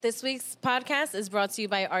This week's podcast is brought to you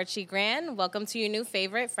by Archie Grand. Welcome to your new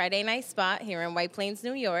favorite Friday night spot here in White Plains,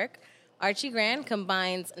 New York. Archie Grand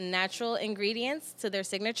combines natural ingredients to their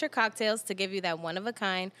signature cocktails to give you that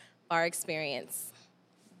one-of-a-kind bar experience.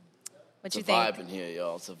 What you think? It's a vibe in here,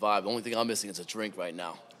 yo. It's a vibe. The only thing I'm missing is a drink right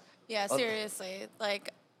now. Yeah, seriously.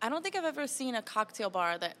 Like, I don't think I've ever seen a cocktail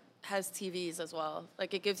bar that has TVs as well.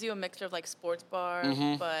 Like, it gives you a mixture of, like, sports bar,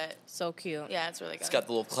 but... So cute. Yeah, it's really good. It's got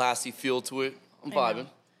the little classy feel to it. I'm vibing.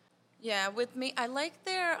 Yeah, with me, I like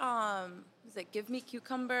their, Give Me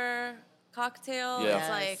Cucumber cocktail. Yeah. It's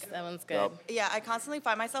like... That one's good. Yep. Yeah, I constantly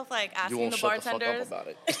find myself, like, You asking won't the shut bartenders... the fuck up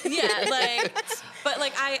about it. Yeah, like... But,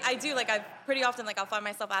 like, I do, like, I pretty often, like, I'll find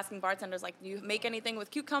myself asking bartenders, like, do you make anything with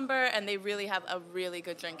cucumber? And they really have a really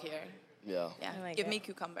good drink here. Yeah. Yeah, I like give it. me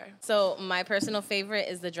cucumber. So my personal favorite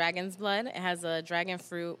is the Dragon's Blood. It has a dragon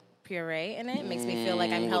fruit puree in it. It makes me feel like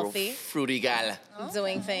I'm healthy, Fruity gal.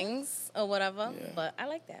 doing things or whatever. Yeah. But I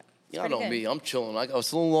like that. It's Y'all pretty know good. me. I'm chilling.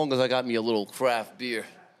 As long as I got me a little craft beer,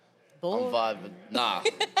 Bull. I'm vibing. Nah.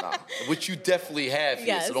 Which you definitely have here,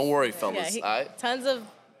 Yes. so don't worry, fellas. Yeah, all right? Tons of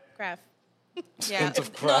craft. Yeah, Tons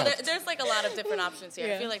of no, craft. there's, like, a lot of different options here.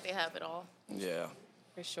 Yeah. I feel like they have it all. Yeah.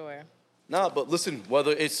 For sure. Nah, but listen,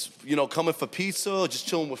 whether it's, coming for pizza, or just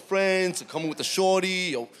chilling with friends, or coming with the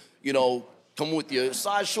shorty, or, coming with your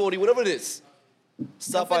side shorty, whatever it is,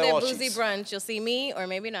 stop For by their Archie's. boozy brunch, you'll see me or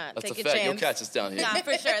maybe not. That's Take a your fact. chance. You'll catch us down here. Nah,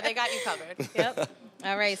 for sure. They got you covered. Yep.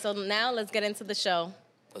 All right, so now let's get into the show.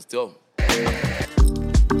 Let's do it.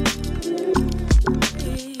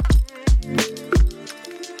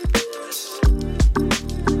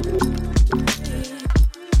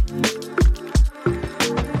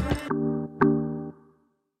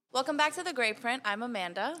 Welcome back to The Great Print. I'm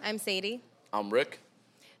Amanda. I'm Sadie. I'm Rick.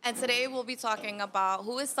 And today we'll be talking about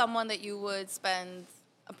who is someone that you would spend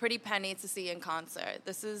a pretty penny to see in concert.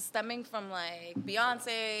 This is stemming from, like,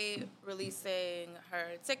 Beyonce releasing her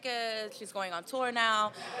tickets. She's going on tour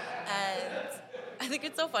now. And I think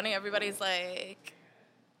it's so funny. Everybody's like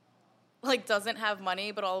doesn't have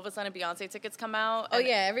money, but all of a sudden Beyonce tickets come out. Oh,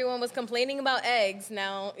 yeah, everyone was complaining about eggs.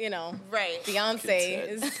 Now, Right. Beyonce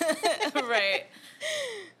is... Right.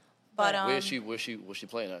 But Where's she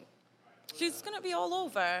playing at? she's going to be all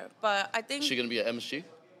over. But I think... Is she going to be at MSG?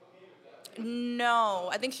 No.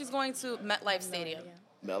 I think she's going to MetLife Stadium.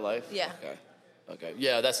 MetLife? Yeah. Okay.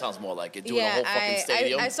 Yeah, that sounds more like it. Doing a whole fucking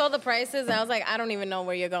stadium. I saw the prices. And I was like, I don't even know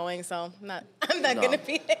where you're going, so I'm not going to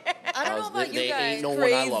be there. I don't know about you They guys. ain't no one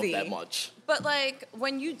I love Crazy. that much. But, like,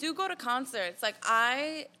 when you do go to concerts, like,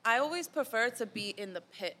 I always prefer to be in the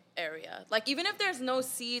pit area. Like, even if there's no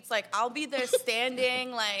seats, like, I'll be there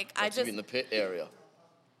standing. Like, I To just... be in the pit area.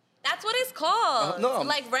 That's what it's called. No,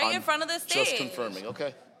 like, right in I'm front of the stage. Just confirming,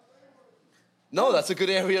 okay. No, that's a good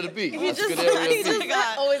area to be. That's a good He area to just be.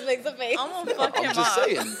 God. always makes a face. I'm gonna fuck him I'm just up.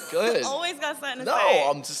 saying. Go ahead. Always got something to No, say.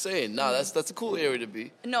 I'm just saying. Nah, that's a cool area to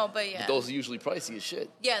be. No, but yeah. But those are usually pricey as shit.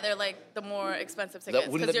 Yeah, they're, like, the more expensive tickets.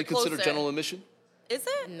 Wouldn't 'cause that be you're considered closer. general admission? Is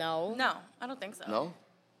it? No. No, I don't think so. No?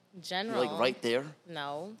 General. Like right there?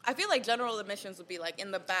 No. I feel like general admissions would be, like,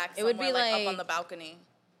 in the back It would be somewhere, like- up on the balcony.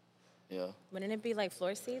 Yeah. Wouldn't it be like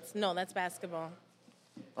floor seats? No, that's basketball.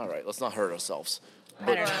 All right, let's not hurt ourselves. I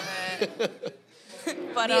don't know.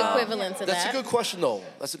 But, The equivalent to That's that. a good question, though.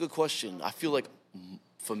 That's a good question. I feel like,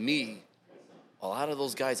 for me, a lot of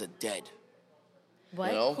those guys are dead.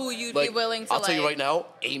 What? You know? Who you'd be willing to, I'll tell you like- right now,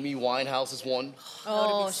 Amy Winehouse is one.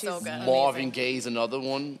 Oh, be so she's good. Marvin Gaye's another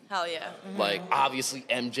one. Hell yeah. Like, obviously,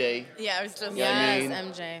 MJ. Yeah, I was just... Yeah. I Yes,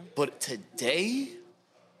 mean- MJ. But today,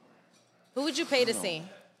 Who would you pay to see?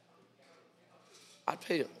 I'd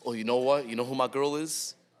pay. Oh, you know what? You know who my girl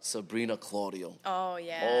is? Sabrina Claudio. Oh,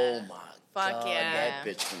 yeah. Oh, my Fuck God. yeah. That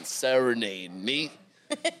bitch can serenade me.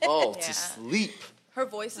 Oh, Yeah. to sleep. Her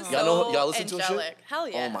voice is Y'all so listen to her angelic. shit? Hell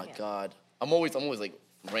yeah. Oh, my God. I'm always like,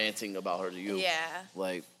 ranting about her to you. Yeah.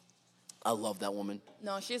 Like, I love that woman.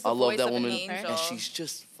 No, she's the I love voice that of woman. an angel. And she's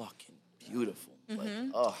just fucking beautiful. Like,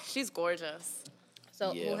 oh. She's gorgeous.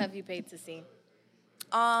 So Yeah. who have you paid to see?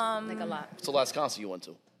 Like a lot. What's the last concert you went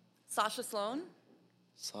to? Sasha Sloan.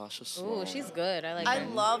 Sasha Sloan. Ooh, she's good. I like I her.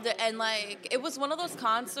 loved it. And, like, it was one of those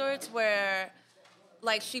concerts where,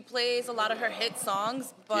 like, she plays a lot of her hit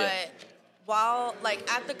songs, but Yeah. while, like,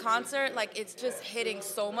 at the concert, like, it's just hitting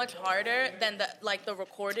so much harder than the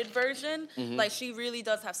recorded version. Like, she really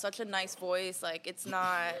does have such a nice voice. Like, it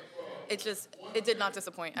did not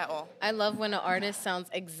disappoint at all. I love when an artist sounds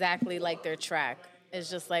exactly like their track. It's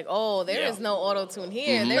just like, oh, there is no auto-tune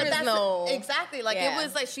here. There is no... Exactly. Like, Yeah. it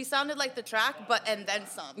was like she sounded like the track, and then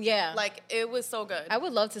some. Yeah. Like, it was so good. I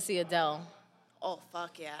would love to see Adele. Oh,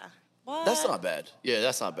 fuck yeah. What? That's not bad. Yeah,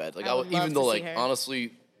 that's not bad. Like, I would love even though, to see like, her.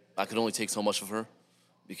 honestly, I could only take so much of her.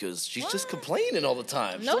 because she's just complaining all the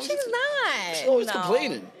time. No, she's not. She's always No.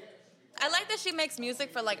 complaining. I like that she makes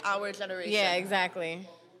music for like our generation. Yeah, exactly.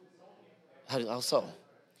 How so?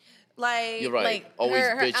 Like, You're right. Always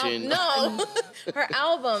bitching. no, her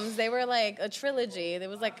albums, they were like a trilogy. It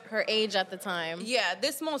was like her age at the time. yeah,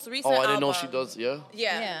 this most recent Oh, album. I didn't know she does. Yeah.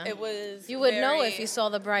 Yeah, it was. You would know very- if you saw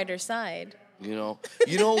the brighter side. You know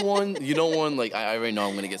one. Like I already know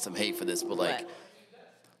I'm gonna get some hate for this, but like,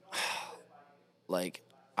 like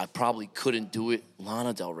I probably couldn't do it.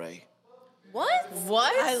 Lana Del Rey. What?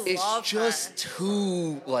 What? I It's love just her.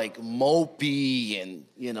 too like mopey and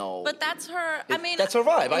But that's her. I mean, that's her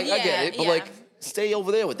vibe. I get yeah, it, but yeah. like stay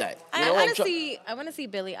over there with that. You I know, want to see. I want to see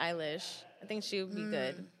Billie Eilish. I think she would be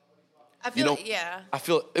good. I feel you know, like, yeah. I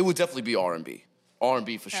feel it would definitely be R&B.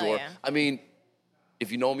 R&B for Hell sure. yeah. I mean,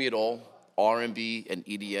 if you know me at all, R&B and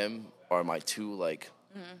EDM are my two, like,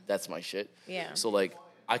 that's my shit. Yeah. So, like,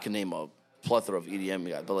 I can name a plethora of EDM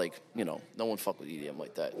guys, but, like, you know, no one fuck with EDM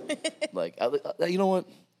like that. Like, you know what?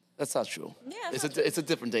 That's not true. Yeah, it's a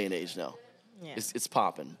different day and age now. Yeah. It's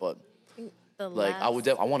popping, but, The like, last,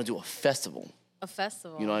 I want to do a festival. a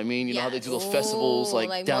festival. You know what I mean? You know how they do those Yes. festivals, Ooh, like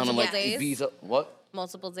like down in, like, multiple days? Ibiza? What?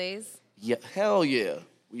 Multiple days. Yeah, hell yeah.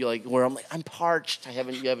 You're like, where I'm like, I'm parched. You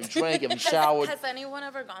haven't drank, you haven't showered. Has anyone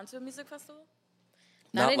ever gone to a music festival?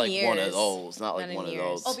 Not in like one of years. those. Not like Not in one of years.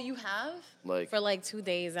 those. Oh, but you have? Like For like 2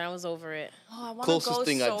 days, and I was over it. Oh, I want to closest go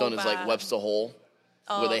thing so I've done is like bad. Webster Hall,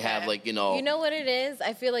 Oh, where they okay. have like You know what it is?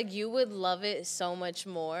 I feel like you would love it so much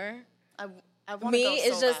more. I want to Me, go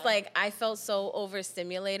it's so just bad. like I felt so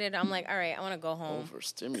overstimulated. I'm like, all right, I want to go home.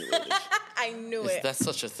 overstimulated. I knew Is it. that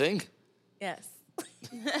such a thing? Yes.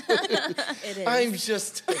 It is. I'm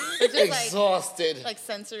just like- exhausted. like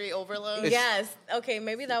sensory overload. Yes. Okay,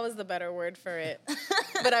 maybe that was the better word for it.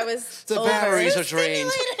 But I was the batteries are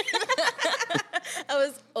drained. I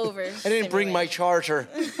was over. I didn't bring my charger.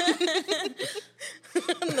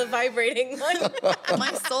 the vibrating one.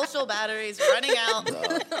 My social battery's running out.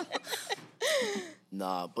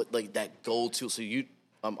 Nah, but like that go-to. So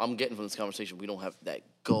I'm getting from this conversation, we don't have that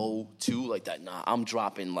go-to like that. Nah, I'm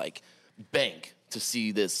dropping like bank to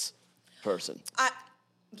see this person.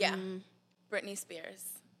 Yeah. Britney Spears.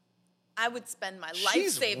 I would spend my life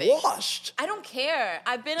She's savings. washed. I don't care.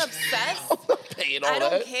 I've been obsessed. I'm not paying all I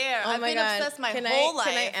don't that care. Oh I've my been God. obsessed my Can whole life.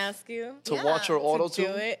 Can I ask you to Yeah, watch her to auto to do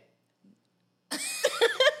tune. it?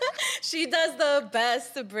 She does the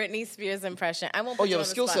best Britney Spears impression. I won't Oh, put you you have on a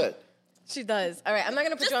the skill spot. set. She does. All right, I'm not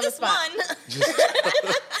gonna put Just you on the this spot.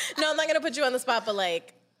 one. No, I'm not gonna put you on the spot, but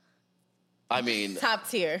like I mean, top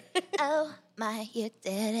tier. Oh my, you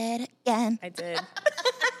did it again. I did.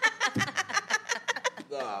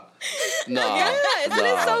 nah. Yeah, isn't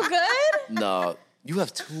it so good? Nah, you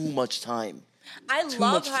have too much time. I Too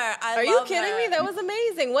love much- her. Are you kidding me? That was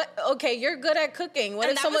amazing. What? Okay, you're good at cooking. What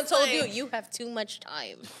And if that someone was told you like- you have too much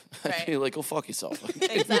time? Right. You're like, go fuck yourself.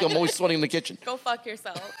 I'm always sweating in the kitchen. Go fuck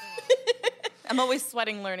yourself. I'm always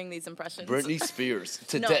sweating learning these impressions. Britney Spears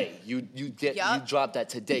today. You Yup. dropped that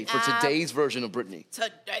today for today's version of Britney.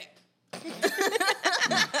 Today.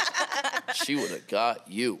 She would have got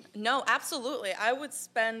you. No, absolutely. I would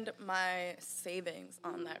spend my savings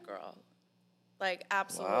on that girl. Like,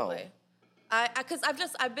 absolutely. Because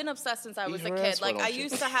I've been obsessed since I was a her kid. ass, why Like, I don't you?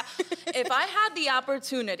 used to have, if I had the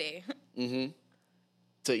opportunity,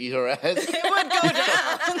 To eat her ass. it would go down.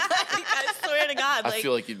 Like, I swear to God. I Like,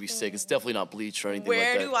 feel like you'd be sick. It's definitely not bleach or anything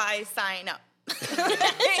where like that. do I sign up?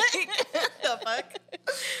 The fuck?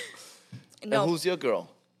 And No, who's your girl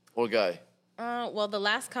or guy? Well, the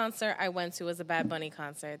last concert I went to was a Bad Bunny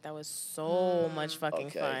concert. That was so much fucking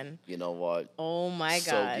Okay. fun. You know what? Oh my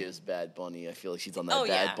So God. gives Bad Bunny. I feel like she's on that Oh,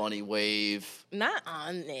 Bad yeah. Bunny wave. Not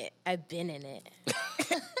on it. I've been in it.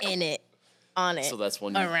 In it. On it. So that's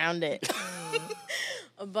when you- around it.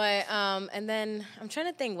 But and then I'm trying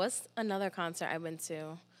to think, what's another concert I went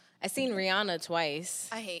to? I seen Rihanna twice.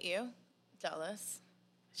 I hate you. Jealous.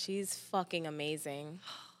 She's fucking amazing.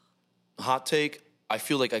 Hot take. I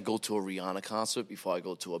feel like I go to a Rihanna concert before I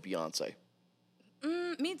go to a Beyonce.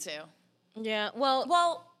 Me too. Yeah. Well,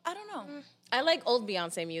 Well, I don't know. I like old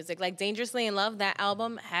Beyonce music. Like Dangerously in Love, that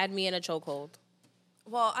album had me in a chokehold.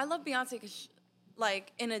 Well, I love Beyonce because,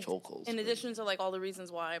 like, Chokeholds, in man. addition to like all the reasons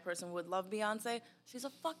why a person would love Beyonce, she's a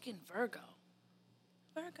fucking Virgo.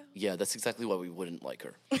 Virgo. Yeah, that's exactly why we wouldn't like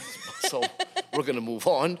her. So we're gonna move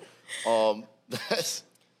on. That's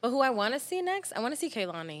But who I want to see next? I want to see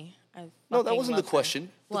Kehlani. no, that wasn't the question.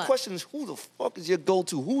 The What? question is, who the fuck is your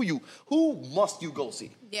go-to? Who must you go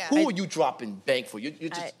see? Yeah. Who are you dropping bank for? You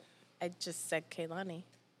just I just said Kehlani.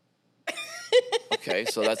 okay.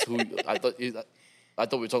 So that's who I thought we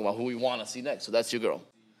were talking about. Who we want to see next. So that's your girl.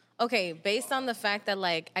 Okay, based on the fact that,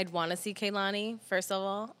 like, I'd want to see Kehlani, first of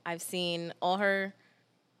all, I've seen all her,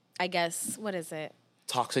 I guess, what is it?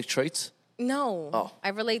 Toxic traits? No. Oh. I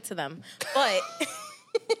relate to them. But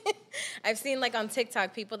I've seen, like, on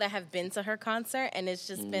TikTok, people that have been to her concert, and it's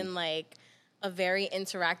just been, like, a very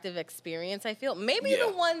interactive experience, I feel. Maybe the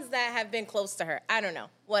ones that have been close to her. I don't know.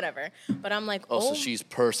 Whatever. But I'm like, so she's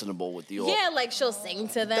personable with the audience. Yeah, like, she'll sing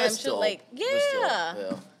to them. That's She'll, dope. like, That's dope.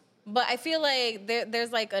 Yeah. But I feel like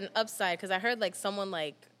there's, like, an upside, because I heard, like, someone,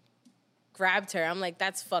 like, grabbed her. I'm like,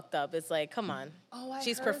 that's fucked up. It's like, come on. Oh,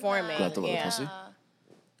 She's heard performing. Grabbed her with a pussy?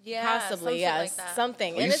 Yeah, Possibly, some shit yes. like that.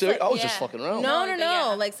 Something. Are you it's serious? like, I was just fucking around. No.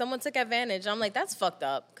 Yeah. Like, someone took advantage. I'm like, that's fucked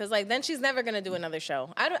up. Because, like, then she's never going to do another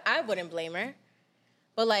show. I wouldn't blame her.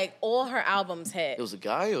 But, like, all her albums hit. It was a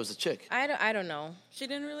guy or it was a chick? I don't know. She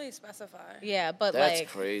didn't really specify. Yeah, but, That's like,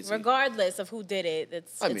 crazy. regardless of who did it,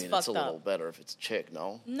 it's I mean, fucked it's a little up. better if it's a chick,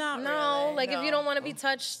 no? Not No, really. like, if you don't want to be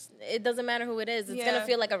touched, it doesn't matter who it is. It's going to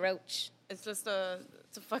feel like a roach. It's just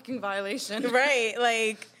it's a fucking violation. Right,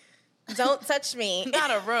 like, don't touch me.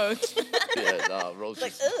 Not a roach. Yeah, nah, roaches.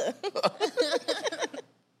 Like, ugh.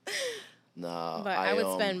 Nah, But I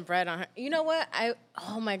would spend bread on her. You know what?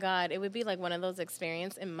 Oh my God. It would be like one of those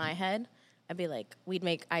experiences in my head. I'd be like, we'd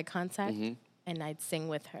make eye contact and I'd sing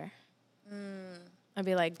with her. I'd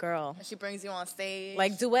be like, girl. And she brings you on stage.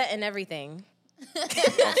 Like duet and everything. I'm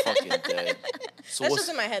fucking dead. So That's just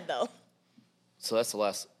in my head though. So that's the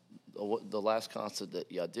last concert that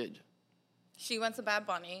y'all did. She went to Bad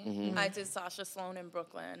Bunny. Mm-hmm. I did Sasha Sloan in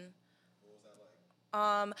Brooklyn.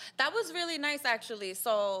 That was really nice, actually.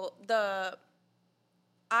 So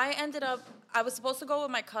I was supposed to go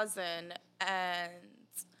with my cousin, and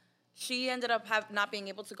she ended up not being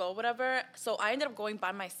able to go, whatever. So I ended up going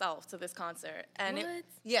by myself to this concert, and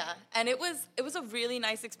it was a really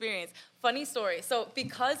nice experience. Funny story. So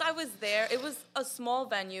because I was there, it was a small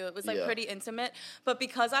venue. It was like pretty intimate, but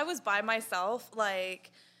because I was by myself,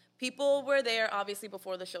 like people were there obviously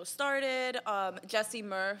before the show started.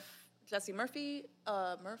 Jessie Murphy,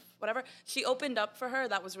 whatever. She opened up for her.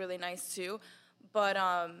 That was really nice too. But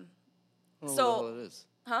I don't know what it is.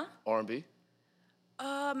 Huh? R&B?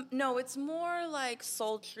 No, it's more like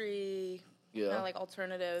sultry, kind of like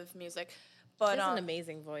alternative music. But She has an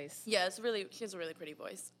amazing voice. yeah, she has a really pretty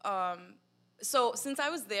voice. So since I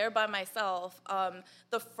was there by myself,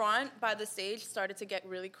 the front by the stage started to get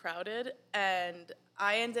really crowded, and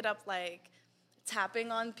I ended up like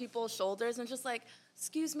tapping on people's shoulders and just like,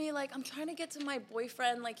 excuse me, like, I'm trying to get to my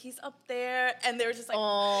boyfriend, like, he's up there, and they were just like,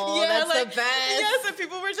 oh, yeah, that's like, the best. Yes, and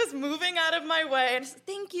people were just moving out of my way, and just,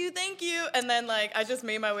 thank you, and then, like, I just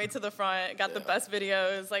made my way to the front, got the best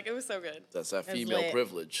videos, like, it was so good. That's that female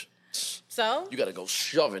privilege. So? You gotta go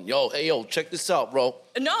shoving. Yo, check this out, bro.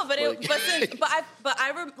 No, but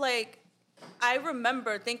I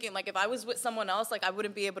remember thinking, like, if I was with someone else, like, I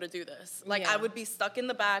wouldn't be able to do this. Like, I would be stuck in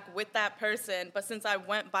the back with that person. But since I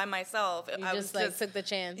went by myself, I was just took the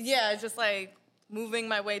chance. Yeah, just, like, moving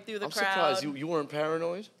my way through the crowd. I'm surprised you weren't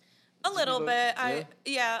paranoid. A little bit.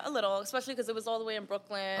 Yeah, a little. Especially because it was all the way in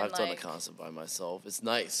Brooklyn. I've done a concert by myself. It's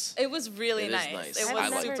nice. It was really It is nice. nice. It I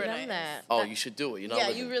was like super it. nice. That. Oh, you should do it. Yeah,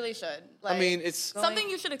 you really should. Like, I mean, it's something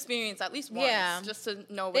you should experience at least once. Yeah. Just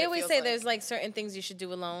to know what They it always feels say like. there's like certain things you should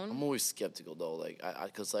do alone. I'm always skeptical though, like,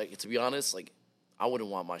 because like to be honest, like, I wouldn't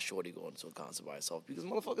want my shorty going to a concert by herself because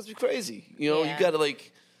motherfuckers be crazy. You know, you gotta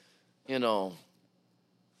like, you know.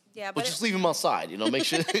 Yeah, but just leave him outside. You know, make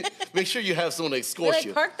sure you have someone to escort like,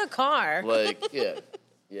 you. Park the car. Like,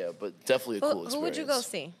 yeah, but definitely a cool experience. Who would you go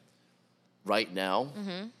see? Right now,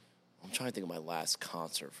 I'm trying to think of my last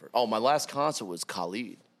concert my last concert was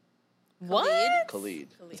Khalid. What? Khalid.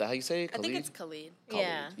 Is that how you say it? Khalid? I think it's Khalid.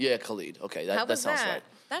 Yeah. Yeah, Khalid. Okay, How that was sounds that? right.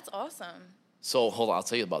 That's awesome. So hold on, I'll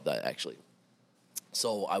tell you about that actually.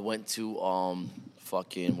 So I went to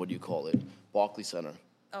what do you call it? Barclays Center.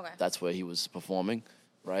 Okay. That's where he was performing,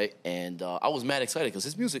 right? And I was mad excited because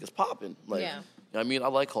his music is popping. Like, Yeah. You know what I mean? I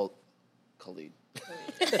like Khalid.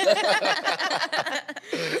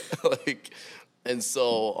 Like, and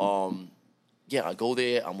so I go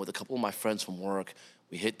there. I'm with a couple of my friends from work.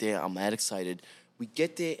 We hit there. I'm mad excited. We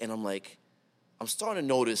get there, and I'm starting to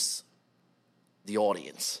notice the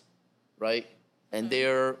audience, right? And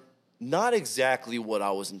they're not exactly what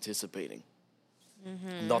I was anticipating.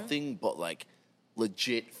 Nothing but like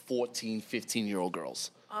legit 14, 15-year-old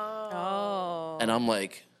girls. Oh. And I'm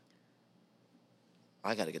like,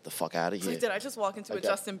 I gotta get the fuck out of here. Like, did I just walk into a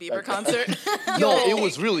Justin Bieber concert? No, it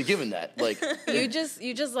was really given that. Like, You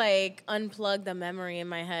just like unplugged the memory in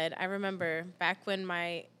my head. I remember back when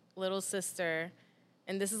my little sister,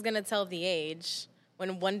 and this is gonna tell the age,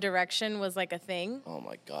 when One Direction was like a thing. oh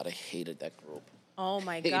my God, I hated that group. Oh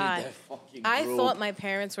my Hated God. that fucking I group. thought my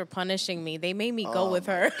parents were punishing me. They made me go with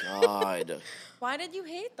her. God. Why did you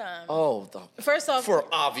hate them? First off, for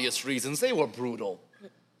obvious reasons, they were brutal.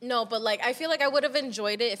 no, but like I feel like I would have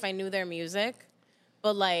enjoyed it if I knew their music.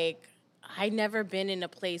 But like I never been in a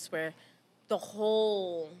place where the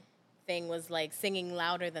whole thing was like singing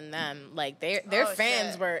louder than them. Like their Oh,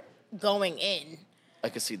 fans shit. were going in. I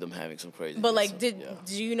could see them having some crazy. But like, days,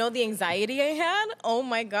 do you know the anxiety I had? Oh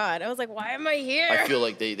my God! I was like, why am I here? I feel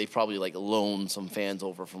like they probably like loaned some fans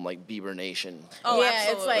over from like Bieber Nation. Oh, yeah,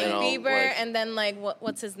 absolutely. it's like You know, Bieber like- and then like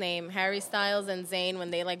what's his name, Harry Styles and Zayn when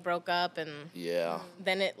they like broke up, and Yeah,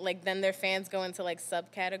 then their fans go into like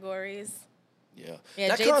subcategories. yeah. Yeah,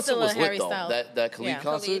 That Jade's concert still a was Harry lit though. Styles. That Khalid Yeah.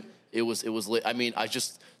 concert, Khalid. it was lit. I mean, I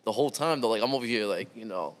just the whole time though, like I'm over here like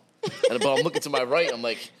but I'm looking to my right. I'm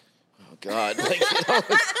like, oh God, like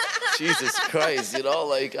like, Jesus Christ,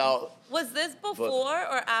 like Was this before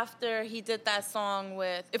or after he did that song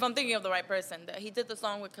with, if I'm thinking of the right person, that he did the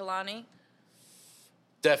song with Kalani?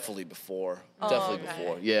 definitely before, definitely okay.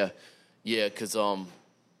 before. Yeah, because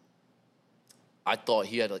I thought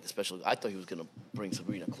he had like a special. I thought he was gonna bring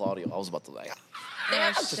Sabrina Claudio. I was about to like. Do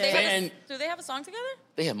they have a song together?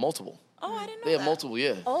 They had multiple. Oh, I didn't know They had that. multiple.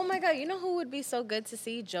 Yeah. Oh my God! You know who would be so good to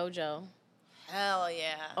see? JoJo. Hell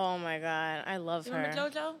yeah. Oh my God, I love You her. remember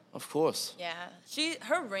JoJo? Of course. Yeah.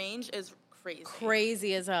 Her range is crazy.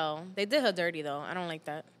 Crazy as hell. They did her dirty though. I don't like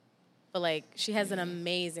that. But like, she has an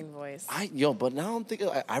amazing voice. But now I'm thinking,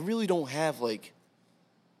 I really don't have like.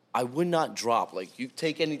 I would not drop like you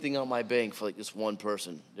take anything out my bank for like this one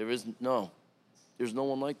person. There's no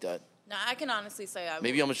one like that. No, I can honestly say I would.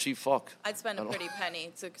 Maybe I'm a cheap fuck. I'd spend a I don't- pretty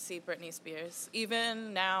penny to see Britney Spears.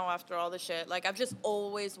 Even now, after all the shit, like I've just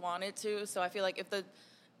always wanted to. So I feel like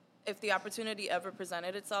if the opportunity ever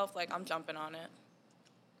presented itself, like I'm jumping on it.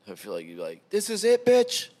 I feel like you're like, this is it,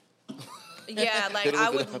 bitch. Yeah, like Hit it I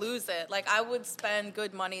with would lose it. Like I would spend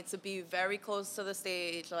good money to be very close to the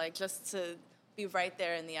stage, like just to be right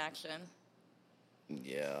there in the action.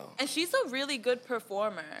 Yeah. And she's a really good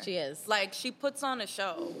performer. She is. Like she puts on a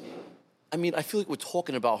show. I mean, I feel like we're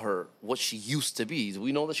talking about her, what she used to be. Do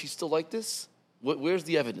we know that she's still like this? Where's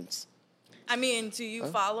the evidence? I mean, do you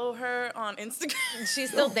follow her on Instagram? She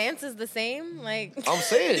still dances the same. Like, I'm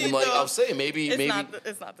saying, like, No. I'm saying maybe. It's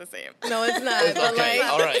not the same. no, it's not. But Okay, like,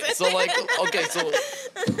 all right. So, like, okay, so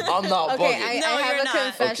I'm not okay, bugging. No, I have you're a not.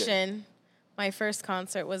 confession. My first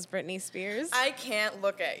concert was Britney Spears. I can't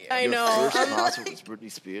look at you. I Your know. first concert was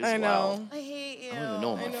Britney Spears? I Wow. know. I hate you. I don't even know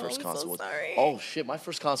what I my know, first I'm concert so was. sorry. Oh, shit, my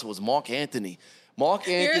first concert was Mark Anthony. Mark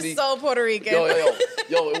You're Anthony. so Puerto Rican.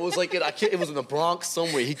 Yo, it was like, it was in the Bronx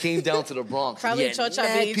somewhere. He came down to the Bronx. Probably He had Chocha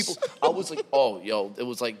mad Beach. people. I was like, it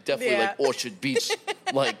was like definitely Yeah. like Orchard Beach.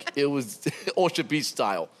 Like, it was Orchard Beach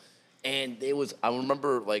style. And I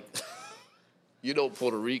remember like,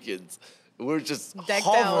 Puerto Ricans, we're just Decked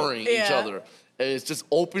out. hovering each Yeah. other. And it's just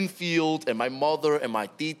open field, and my mother and my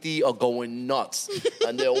titi are going nuts,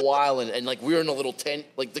 and they're wilding, and like we're in a little tent,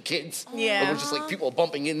 like the kids. Yeah. And we're just like people are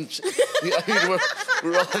bumping in. I mean,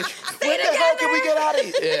 we're all like, when the hell can we get out of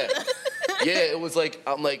here? Yeah, it was like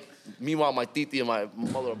I'm like. Meanwhile, my titi and my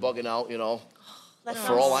mother are bugging out. That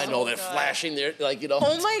For all I sounds know, so they're good. flashing their like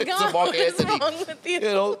Oh my to God, Mark what is Anthony. wrong with you?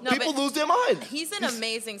 No, People but lose their mind. He's an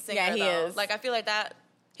amazing singer. Yeah, he though. is. Like I feel like that.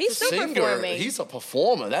 He's still Singer, performing. he's a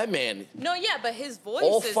performer. That man, No, yeah, but his voice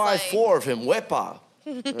all is 5'4" of him, wepa.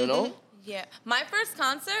 Yeah, my first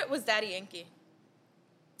concert was Daddy Yankee.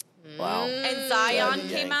 Wow. And Zion Daddy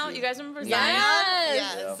came out. Yankee. You guys remember Zion?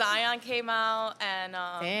 Yes. Yeah, Zion came out, and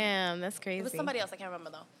Damn, that's crazy. it was somebody else. I can't remember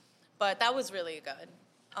though. But that was really good.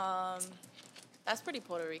 That's pretty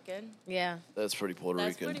Puerto Rican. Yeah, That's pretty Puerto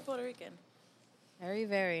That's Rican. pretty Puerto Rican. very,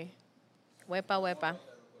 very. Wepa.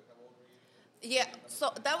 Yeah,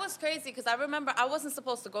 so that was crazy because I remember I wasn't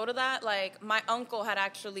supposed to go to that. Like, my uncle had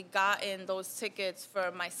actually gotten those tickets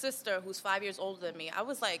for my sister, who's 5 years older than me. I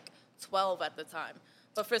was like 12 at the time.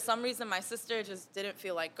 But for some reason, my sister just didn't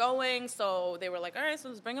feel like going. So they were like, all right, so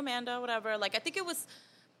let's bring Amanda, whatever. Like, I think it was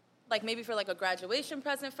like maybe for like a graduation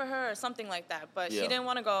present for her or something like that. But Yeah. she didn't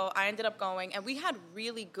want to go. I ended up going. And we had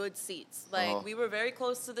really good seats. Like, we were very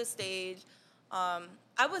close to the stage.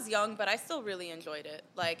 I was young, but I still really enjoyed it.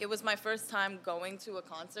 Like, it was my first time going to a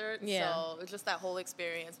concert. Yeah. So it was just that whole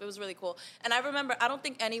experience. It was really cool. And I remember, I don't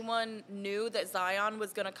think anyone knew that Zion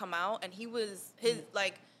was going to come out. And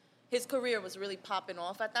his career was really popping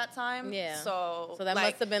off at that time. Yeah. So that like,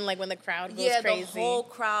 must have been like when the crowd goes yeah, crazy. the whole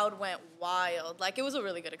crowd went wild. Like, it was a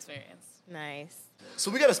really good experience. Nice.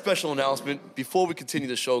 So we got a special announcement. Before we continue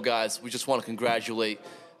the show, guys, we just want to congratulate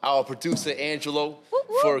our producer, Angelo,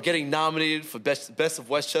 for getting nominated for Best of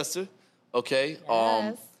Westchester. Okay?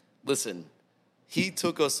 Yes. Listen, he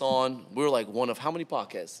took us on. We were like one of how many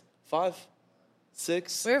podcasts? 5,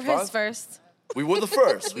 6. We were 5? his first. We were the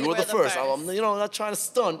first. We were the first. first. I'm not trying to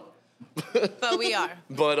stunt. But we are.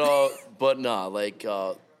 But nah, like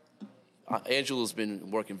Angela's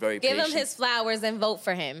been working very Give patient. him his flowers and vote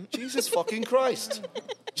for him. Jesus fucking Christ.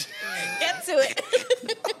 Get to it.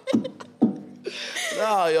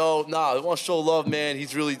 I want to show love, man.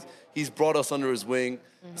 He's brought us under his wing.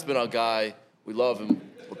 He's been our guy. We love him.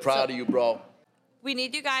 We're proud of you, bro. We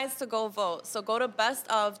need you guys to go vote. So go to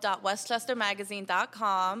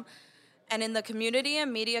bestof.westchestermagazine.com, and in the community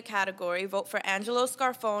and media category, vote for Angelo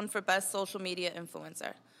Scarfone for best social media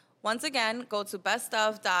influencer. Once again, go to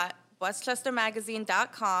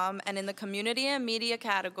bestof.westchestermagazine.com, and in the community and media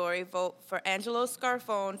category, vote for Angelo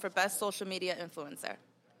Scarfone for best social media influencer.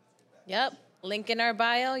 Yep. Link in our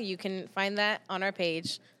bio. You can find that on our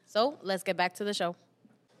page. So let's get back to the show.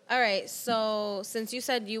 All right. So since you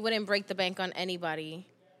said you wouldn't break the bank on anybody,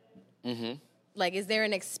 like, is there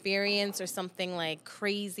an experience or something like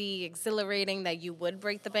crazy, exhilarating that you would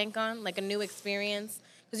break the bank on? Like a new experience?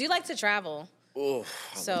 Because you like to travel. Oh,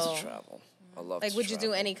 I love to travel. I love Like, to would you do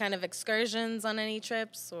travel. any kind of excursions on any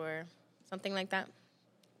trips or something like that?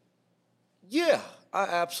 Yeah, I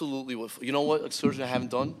absolutely would. You know what excursion I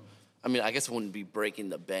haven't done? I mean, I guess I wouldn't be breaking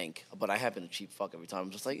the bank, but I have been a cheap fuck every time. I'm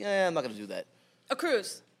just like, yeah, I'm not going to do that. A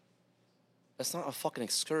cruise. That's not a fucking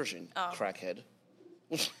excursion, crackhead.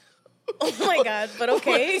 Oh, my God. But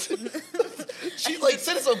okay. She, like,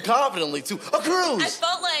 said it so confidently, too. A cruise! I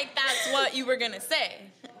felt like that's what you were going to say.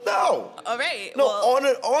 No! All right. No,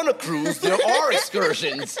 well, on a cruise, there are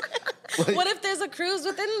excursions. What if there's a cruise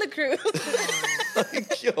within the cruise?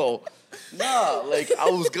 Like, yo, nah, like,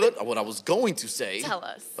 what I was going to say. Tell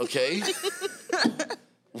us. Okay?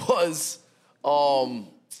 was,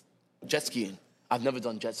 jet skiing. I've never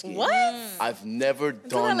done jet skiing. What? I've never Do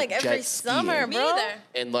done that like every jet summer, skiing. Me bro. either.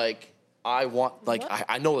 And like, I want, like,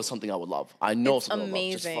 I know it's something I would love. I know It's something I would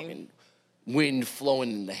love. Just amazing. fucking wind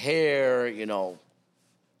flowing in the hair,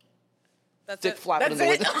 That's dick it. flapping That's in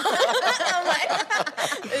the it. wind. I'm like,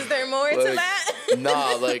 is there more to Like, that?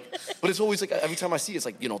 Nah, like, but it's always like, every time I see it, it's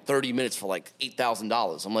like, 30 minutes for like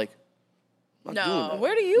 $8,000. I'm like, I'm not No. doing that.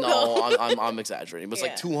 Where do you No, go? I'm exaggerating. But it's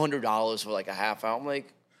like Yeah. $200 for like a half hour. I'm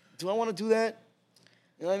like, do I want to do that?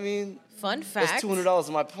 You know what I mean? Fun fact. That's $200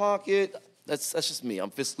 in my pocket. That's just me.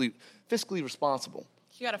 I'm fiscally responsible.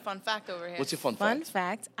 You got a fun fact over here. What's your fun Fun fact?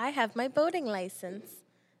 fact, I have my boating license.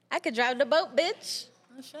 I could drive the boat, bitch.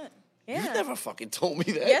 Oh, shit. Yeah. You never fucking told me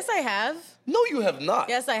that. Yes, I have. No, you have not.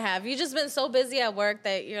 Yes, I have. You just been so busy at work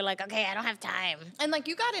that you're like, okay, I don't have time. And like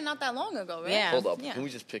you got it not that long ago, right? Yeah. Hold up. Yeah. Can we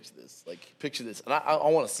just picture this? Like, picture this. And I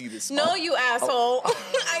want to see this. No, you asshole.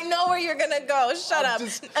 I know where you're going to go. Shut I'm up.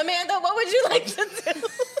 just- Amanda, what would you like to do?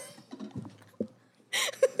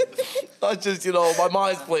 I just, my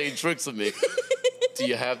mind's playing tricks on me. Do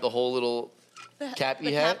you have the whole little cappy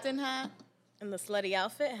The hat? captain hat. In the slutty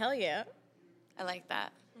outfit? Hell yeah. I like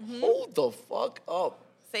that. Hold the fuck up.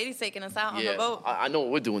 Sadie's taking us out on Yeah, the boat. I know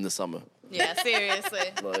what we're doing this summer. Yeah, seriously.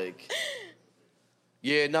 Like,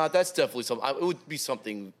 yeah, nah, that's definitely something. It would be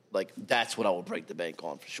something like that's what I would break the bank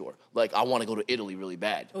on for sure. Like, I want to go to Italy really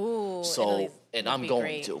bad. Ooh, so, Italy's- and would I'm be going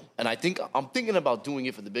great. to. And I'm thinking about doing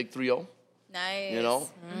it for the big 3-0. Nice.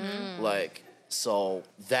 Like, so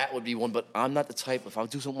that would be one. But I'm not the type. If I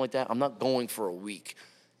do something like that, I'm not going for a week.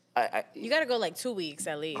 You got to go like 2 weeks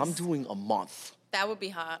at least. I'm doing a month. That would be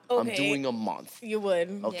hot. Okay. I'm doing a month. You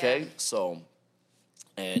would. Okay, Yeah. so,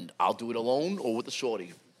 and I'll do it alone or with the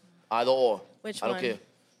shorty, either or. Which I don't one? care.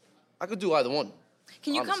 I could do either one.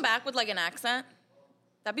 Can you come honestly. back with like an accent?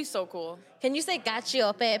 That'd be so cool. Can you say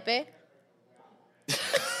cacio, Pepe?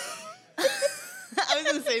 I was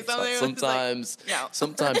gonna say something.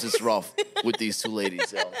 Sometimes it's rough with these two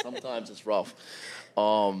ladies. Yo. Sometimes it's rough.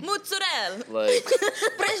 Mozzarella. Like,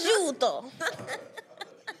 Prosciutto.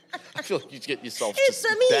 I feel like you get yourself It's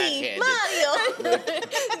just me, backhanded. Mario.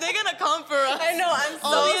 They're gonna come for us. I know, I'm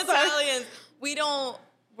All the so sorry. Italians.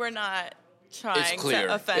 We're not trying It's clear.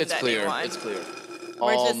 to offend It's clear. anyone. It's clear.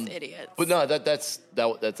 We're just idiots. But no, that's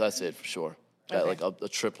it for sure. That, Okay. like a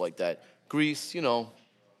trip like that, Greece,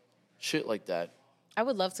 shit like that. I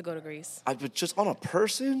would love to go to Greece. But just on a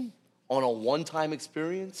person, on a one-time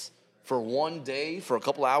experience for one day, for a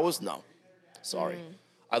couple hours, no. Sorry.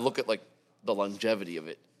 I look at like the longevity of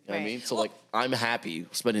it. You know what I Right. mean? So like, I'm happy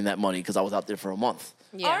spending that money because I was out there for a month.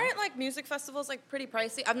 Yeah. Aren't like music festivals like pretty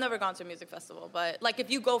pricey? I've never gone to a music festival, but like if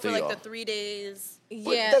you go for They like are. the 3 days,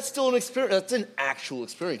 But Yeah. that's still an experience. That's an actual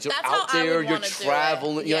experience. You're That's how out I there. would You're wanna do it.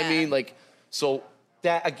 traveling. You know what I Yeah. mean? Like, so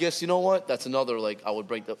That, I guess, you know what? That's another, like, I would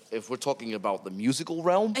break the, if we're talking about the musical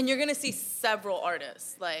realm. And you're gonna see several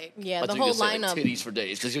artists, like. Yeah, I the think whole you're saying, lineup. like, titties for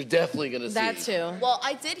days, because you're definitely going to see. That too. Well,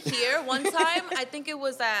 I did hear one time, I think it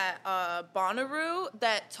was at Bonnaroo,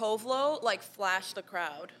 that Tovlo, like, flashed the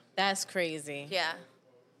crowd. That's crazy. Yeah.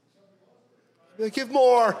 Give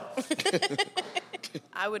more.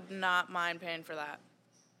 I would not mind paying for that.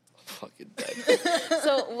 Fucking dead.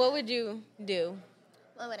 So what would you do?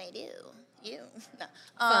 What would I do? You. No.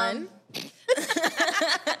 Fun.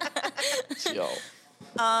 Yo.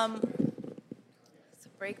 To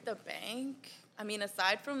break the bank. I mean,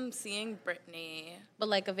 aside from seeing Britney, But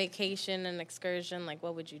like a vacation, an excursion, like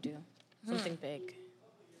what would you do? Something big.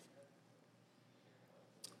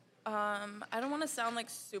 I don't want to sound like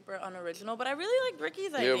super unoriginal, but I really like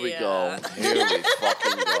Ricky's idea. Here we go. Here we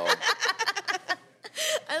fucking go.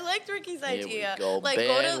 I liked Ricky's Here idea. we go. Like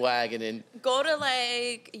Bandwagoning. go to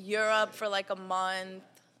like Europe for like a month.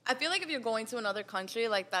 I feel like if you're going to another country,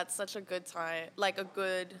 like that's such a good time, like a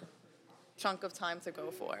good chunk of time to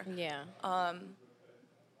go for. Yeah.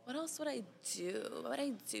 What else would I do? What would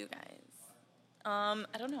I do, guys? I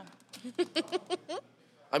don't know.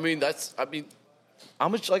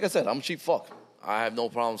 Like I said, I'm a cheap fuck. I have no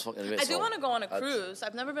problems fucking admit. I do want to go on a cruise.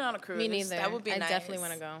 I've never been on a cruise. Me neither. That would be I nice. definitely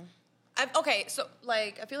want to go. Okay, so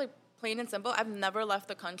like I feel like plain and simple, I've never left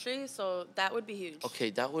the country, so that would be huge. Okay,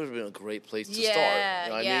 that would have been a great place to Yeah, start. You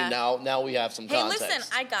know what yeah. I mean? Now we have some Hey, context. listen,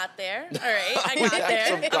 I got there. All right, I We got have there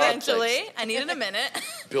some context. eventually. I needed a minute.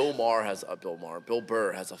 Bill Burr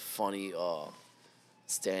has a funny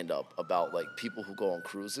stand-up about like people who go on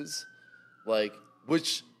cruises, like,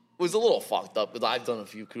 which was a little fucked up because I've done a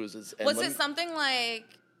few cruises. And Was it something like?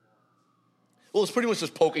 Well, it's pretty much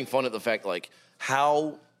just poking fun at the fact like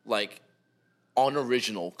how like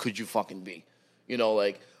unoriginal could you fucking be? You know,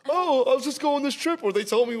 like, oh, I was just going on this trip where they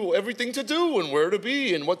told me everything to do and where to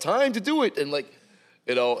be and what time to do it, and like,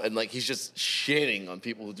 you know, and like he's just shitting on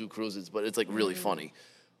people who do cruises, but it's like really funny.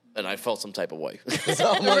 And I felt some type of way.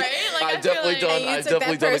 So I'm like, Right? Like, I I've feel definitely like- done. And you I've took that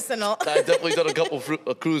definitely done. personal. I've definitely done a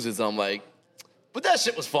couple cruises. I'm like, but that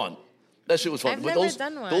shit was fun. That shit was fun. I've but never those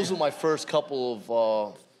done one. those were my first couple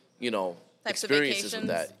of Types of experiences with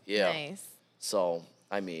vacations? that. Yeah. Nice. So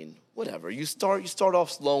I mean, whatever. You start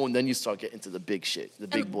off slow and then you start getting into the big shit, the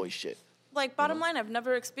big boy shit. Like, bottom line, I've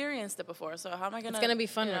never experienced it before, so how am I gonna? It's gonna be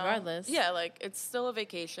fun regardless. Yeah, like it's still a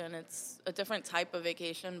vacation. It's a different type of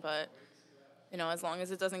vacation, but you know, as long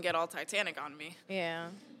as it doesn't get all Titanic on me. Yeah.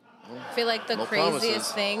 I feel like the No craziest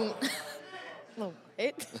promises. thing. Oh,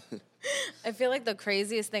 what? I feel like the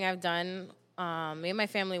craziest thing I've done. Me and my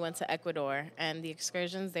family went to Ecuador, and the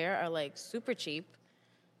excursions there are like super cheap,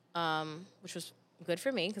 which was good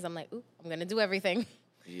for me because I'm like, ooh, I'm gonna do everything.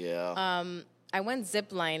 Yeah. I went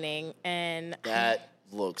zip lining, and That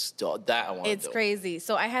looks that I want to do. it's crazy.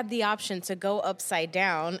 So I had the option to go upside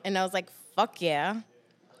down, and I was like, fuck yeah.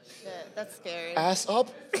 Shit, that's scary. Ass up.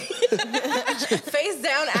 Face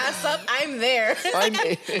down, ass up, I'm there. I mean,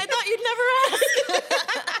 I thought you'd never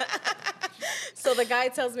ask. So the guy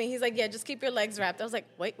tells me, he's like, yeah, just keep your legs wrapped. I was like,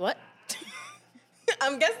 wait, what?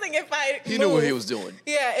 I'm guessing if I he knew what he was doing.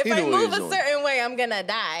 Yeah, if He I knew what he move was a doing. certain way, I'm gonna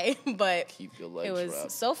die. But Keep your legs it was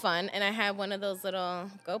wrapped. so fun, and I had one of those little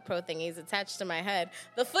GoPro thingies attached to my head.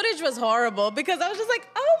 The footage was horrible because I was just like,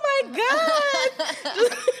 oh my god,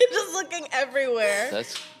 just looking everywhere.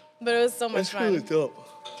 But it was so much fun. dope.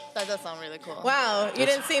 That does sound really cool. Wow, you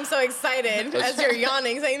didn't seem so excited as you're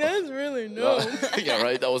yawning, saying that's really no. Yeah,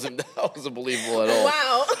 right. That wasn't believable at all.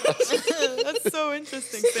 Wow, That's so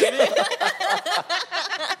interesting, Sadie.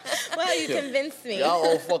 wow, you convinced me. Y'all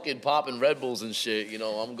all fucking popping Red Bulls and shit. You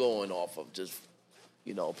know, I'm going off of just,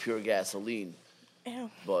 pure gasoline. Ew.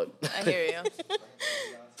 But I hear you.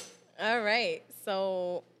 All right.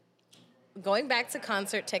 So going back to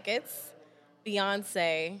concert tickets,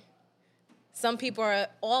 Beyonce, some people are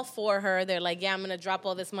all for her. They're like, yeah, I'm going to drop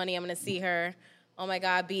all this money. I'm going to see her. Oh, my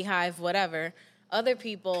God, Beehive, whatever. Other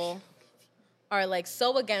people are, like,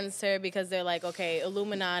 so against her because they're like, okay,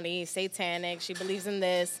 Illuminati, satanic, she believes in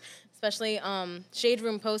this. Especially Shade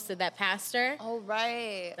Room posted that pastor Oh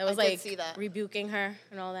right. that was, I did like, see that. rebuking her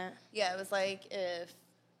and all that. Yeah, it was like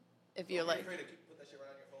if you're like. Put that shit right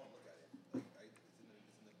on your phone and look at it. Like,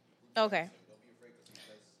 it's in the Okay. don't be afraid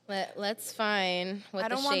because Let's find what I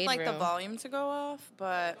don't the want Shade like the Room. volume to go off,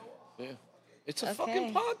 but yeah, it's a Okay.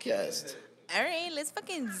 fucking podcast. all right, let's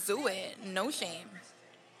fucking do it. No shame.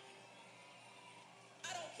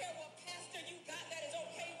 I don't care what pastor you got that is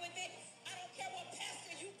okay with it. I don't care what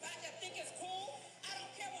pastor you got that think it's cool. I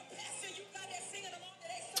don't care what pastor you got that singing along to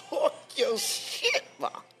their song. Fuck your shit, ma.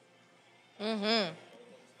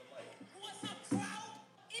 What's up, crowd?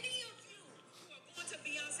 Any of you who are going to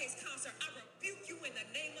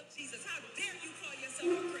How dare you call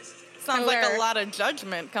yourself a Christian? Sounds like Where- a lot of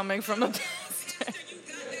judgment coming from a pastor.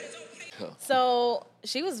 So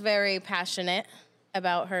she was very passionate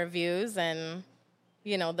about her views and,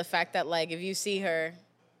 you know, the fact that, like, if you see her,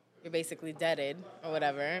 you're basically deaded or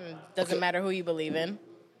whatever. And it doesn't matter who you believe in.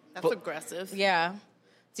 That's aggressive. Yeah.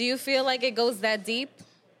 Do you feel like it goes that deep?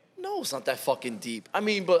 No, it's not that fucking deep. I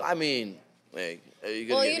mean, like, you're gonna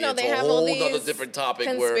Well, get you me know, into they a have all whole these other different topic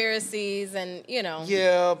where, conspiracies and, you know.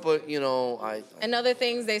 yeah, but you know, I And other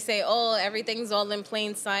things, they say, oh, everything's all in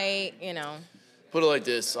plain sight, you know. put it like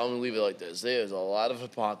this. I'm gonna leave it like this. There's a lot of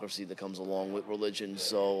hypocrisy that comes along with religion,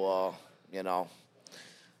 so you know,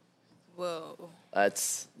 Whoa.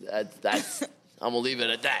 that's. I'm gonna leave it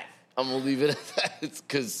at that. I'm gonna leave it at that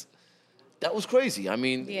because that was crazy. I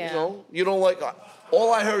mean, Yeah. you know, you don't like.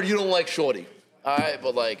 All I heard, you don't like Shorty. All right,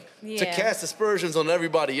 but like to Yeah. cast aspersions on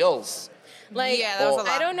everybody else. Like, Yeah, that was a lot.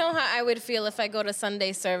 I don't know how I would feel if I go to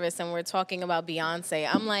Sunday service and we're talking about Beyonce.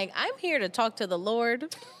 I'm like, I'm here to talk to the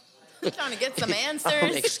Lord. Trying to get some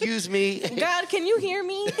answers. Excuse me. God, can you hear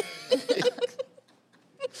me?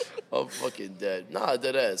 I'm fucking dead. Nah,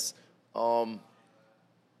 dead ass.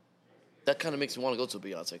 That kind of makes me want to go to a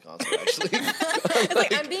Beyonce concert, actually. It's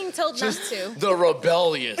like, I'm being told not to. The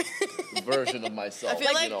rebellious version of myself. I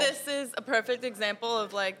feel like you know. this is a perfect example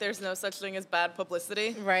of like there's no such thing as bad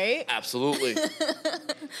publicity. Right? Absolutely.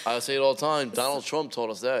 I say it all the time. Donald Trump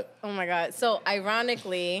told us that. Oh my God. So,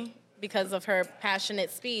 ironically, because of her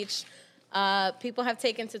passionate speech, people have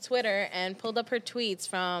taken to Twitter and pulled up her tweets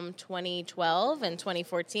from 2012 and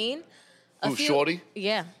 2014. Who, Shorty?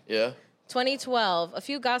 Yeah. Yeah. 2012, a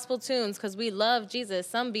few gospel tunes because we love Jesus,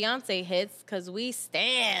 some Beyonce hits because we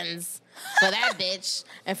stands for that bitch,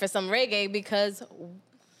 and for some reggae because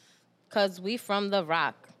we from the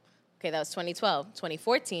rock. Okay, that was 2012.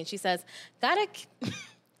 2014, she says,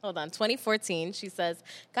 hold on, 2014, she says,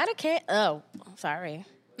 sorry.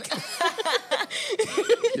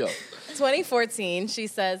 Yo. 2014, she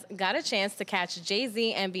says, got a chance to catch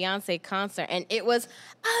Jay-Z and Beyonce concert, and it was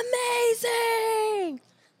amazing.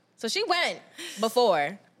 So she went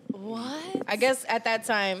before. What? I guess at that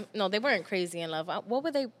time, no, they weren't crazy in love. What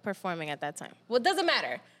were they performing at that time? Well, it doesn't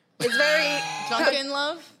matter. It's very Drunk in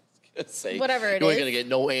love? Say, Whatever it you ain't is. gonna get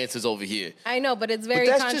no answers over here. I know, but it's very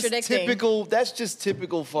But that's contradicting. just typical. That's just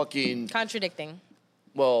typical fucking. Contradicting.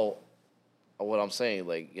 Well, what I'm saying,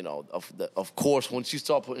 like, you know, of course, once you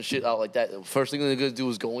start putting shit out like that, the first thing they're gonna do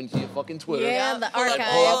is go into your fucking Twitter. Yeah, the Pull up And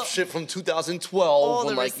archive. pull up shit from 2012 All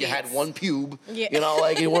when the like you had receipts. one pube. Yeah. You know,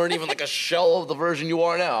 like you weren't even like a shell of the version you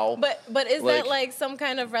are now. But is Like- that like some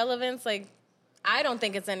kind of relevance? Like, I don't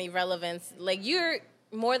think it's any relevance. Like, you're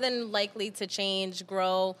more than likely to change,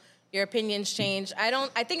 grow. Your opinions change.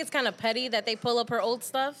 I think it's kind of petty that they pull up her old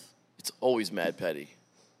stuff. It's always mad petty.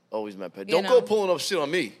 Always mad petty. You Don't know. go pulling up shit on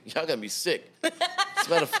me. Y'all got me sick. As a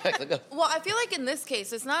matter of fact, Well, I feel like in this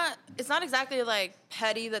case, it's not exactly like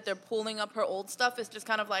petty that they're pulling up her old stuff. It's just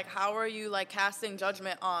kind of like, how are you like casting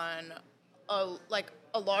judgment on a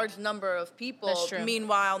large number of people? That's true.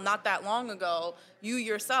 Meanwhile, not that long ago, you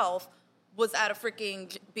yourself was at a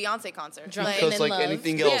freaking Beyonce concert. Drunk Like, and because in like love.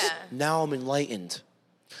 anything else, Yeah. now I'm enlightened.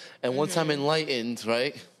 And once I'm enlightened,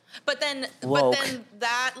 right? But then Woke.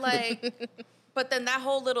 that like, but then that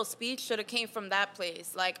whole little speech should have came from that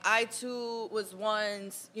place. Like, I too was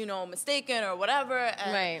once, mistaken or whatever,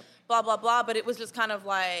 and Right. blah blah blah. But it was just kind of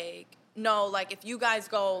like, no, like if you guys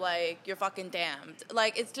go, like you're fucking damned.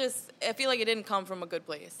 Like it's just, I feel like it didn't come from a good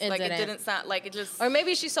place. It It didn't. didn't sound like it just. Or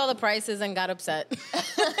maybe she saw the prices and got upset.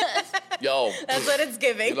 Yo. That's what it's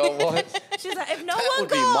giving. You know what? She's like, if no That one would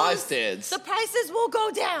goes, be my stance. the prices will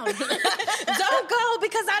go down. Don't go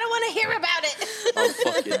because I don't want to hear about it. I'm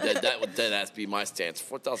fucking dead. That would dead ass be my stance.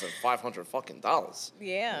 $4,500 fucking dollars.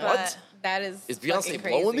 Yeah. What? That is Is fucking Beyonce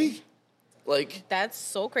crazy. blowing me? Like, That's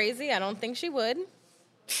so crazy. I don't think she would.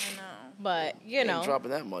 I know. But, you ain't know.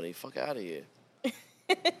 dropping that money. Fuck out of here.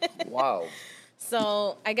 Wow.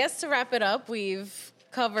 So I guess to wrap it up, we've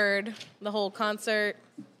covered the whole concert,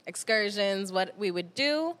 excursions, what we would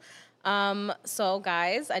do. So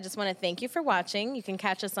guys, I just want to thank you for watching. You can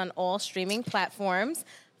catch us on all streaming platforms.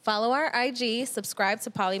 Follow our IG, subscribe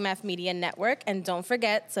to Polymath Media Network, and don't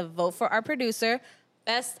forget to vote for our producer,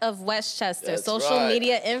 Best of Westchester, That's social right.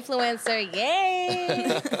 media influencer.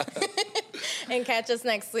 Yay! And catch us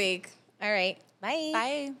next week. All right. Bye.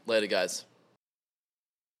 Bye. Later, guys.